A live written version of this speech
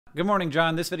Good morning,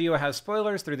 John. This video has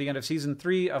spoilers through the end of Season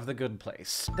 3 of The Good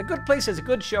Place. The Good Place is a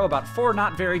good show about 4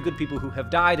 not very good people who have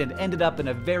died and ended up in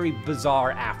a very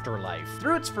bizarre afterlife.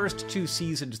 Through its first 2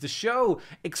 seasons, the show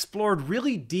explored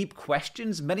really deep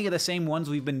questions, many of the same ones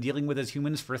we've been dealing with as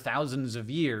humans for thousands of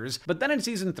years. But then in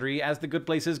Season 3, as The Good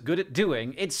Place is good at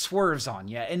doing, it swerves on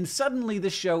you, and suddenly the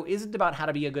show isn't about how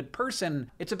to be a good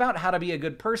person, it's about how to be a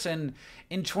good person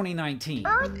in 2019.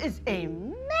 Earth is a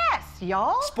mess,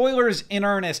 y'all. Spoilers in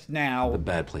earnest now. The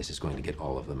bad place is going to get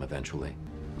all of them eventually.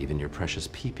 Even your precious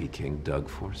pee-pee king, Doug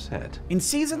Forsett. In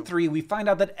Season 3, we find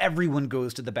out that everyone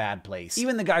goes to the bad place.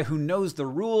 Even the guy who knows the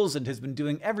rules and has been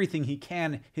doing everything he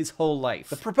can his whole life.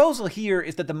 The proposal here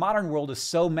is that the modern world is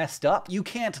so messed up, you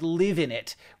can't live in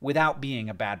it without being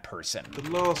a bad person.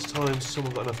 The last time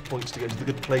someone got enough points to get into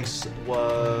the good place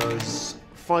was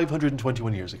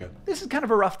 521 years ago. This is kind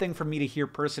of a rough thing for me to hear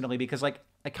personally because,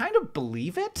 I kind of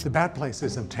believe it. The bad place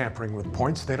isn't tampering with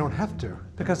points. They don't have to.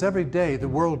 Because every day the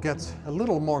world gets a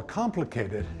little more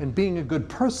complicated, and being a good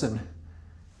person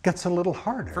gets a little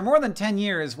harder. For more than 10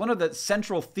 years, one of the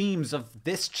central themes of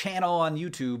this channel on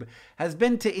YouTube has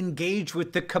been to engage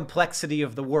with the complexity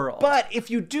of the world. But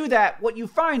if you do that, what you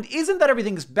find isn't that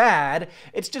everything's bad,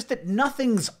 it's just that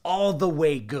nothing's all the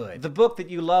way good. The book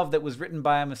that you love that was written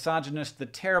by a misogynist, The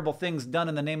Terrible Things Done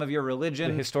in the Name of Your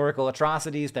Religion, the historical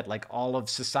atrocities that all of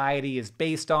society is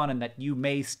based on and that you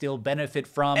may still benefit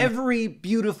from. Every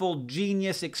beautiful,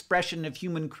 genius expression of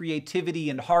human creativity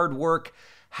and hard work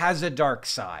has a dark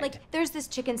side. There's this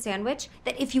chicken sandwich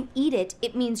that if you eat it,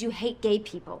 it means you hate gay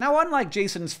people. Now, unlike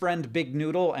Jason's friend Big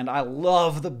Noodle, and I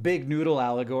love the Big Noodle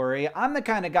allegory, I'm the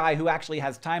kind of guy who actually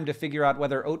has time to figure out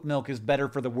whether oat milk is better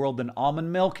for the world than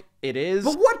almond milk. It is.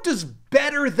 But what does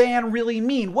better than really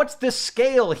mean? What's the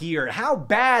scale here? How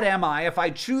bad am I if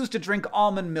I choose to drink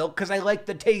almond milk because I like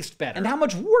the taste better? And how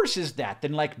much worse is that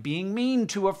than being mean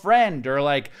to a friend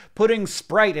or putting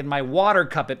Sprite in my water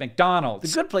cup at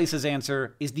McDonald's? The Good Place's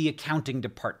answer is the accounting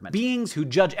department. Beings who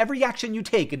judge every action you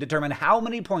take and determine how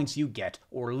many points you get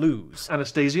or lose.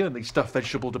 Anastasia in the stuffed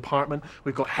vegetable department.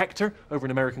 We've got Hector over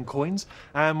in American coins.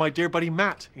 And my dear buddy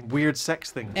Matt in weird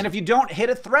sex things. And if you don't hit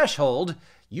a threshold,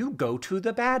 you go to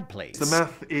the bad place. The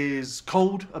math is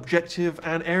cold, objective,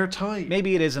 and airtight.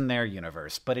 Maybe it is in their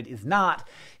universe, but it is not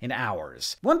in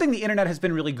ours. One thing the internet has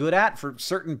been really good at for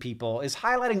certain people is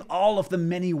highlighting all of the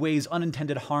many ways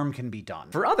unintended harm can be done.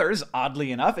 For others,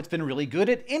 oddly enough, it's been really good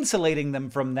at insulating them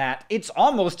from that. It's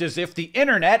almost as if the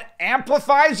internet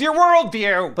amplifies your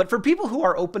worldview. But for people who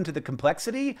are open to the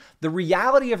complexity, the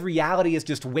reality of reality is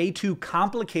just way too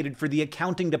complicated for the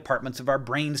accounting departments of our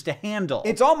brains to handle.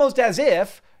 It's almost as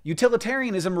if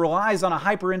utilitarianism relies on a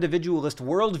hyper-individualist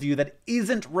worldview that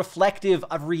isn't reflective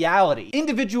of reality.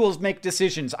 Individuals make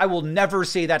decisions. I will never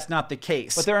say that's not the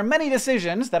case. But there are many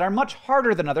decisions that are much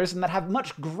harder than others and that have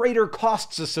much greater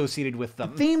costs associated with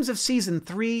them. The themes of Season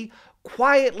 3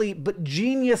 quietly but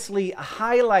geniusly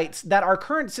highlights that our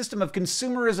current system of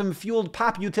consumerism-fueled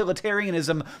pop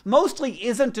utilitarianism mostly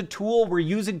isn't a tool we're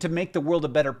using to make the world a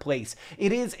better place.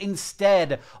 It is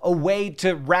instead a way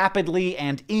to rapidly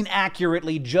and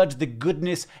inaccurately judge the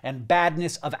goodness and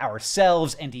badness of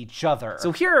ourselves and each other.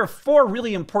 So here are 4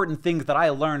 really important things that I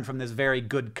learned from this very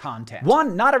good content.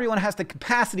 1, not everyone has the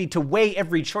capacity to weigh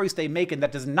every choice they make, and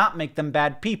that does not make them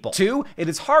bad people. 2, it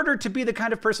is harder to be the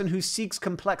kind of person who seeks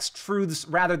complex truths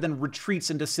rather than retreats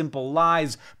into simple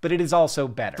lies, but it is also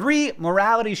better. 3,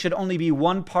 morality should only be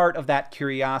one part of that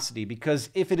curiosity, because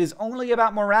if it is only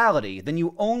about morality, then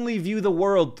you only view the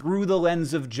world through the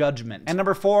lens of judgment. And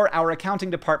number 4, our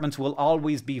accounting departments will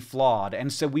always be flawed,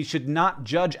 and so we should not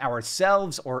judge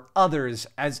ourselves or others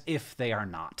as if they are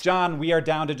not. John, we are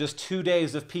down to just 2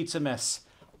 days of Pizzamas.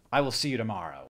 I will see you tomorrow.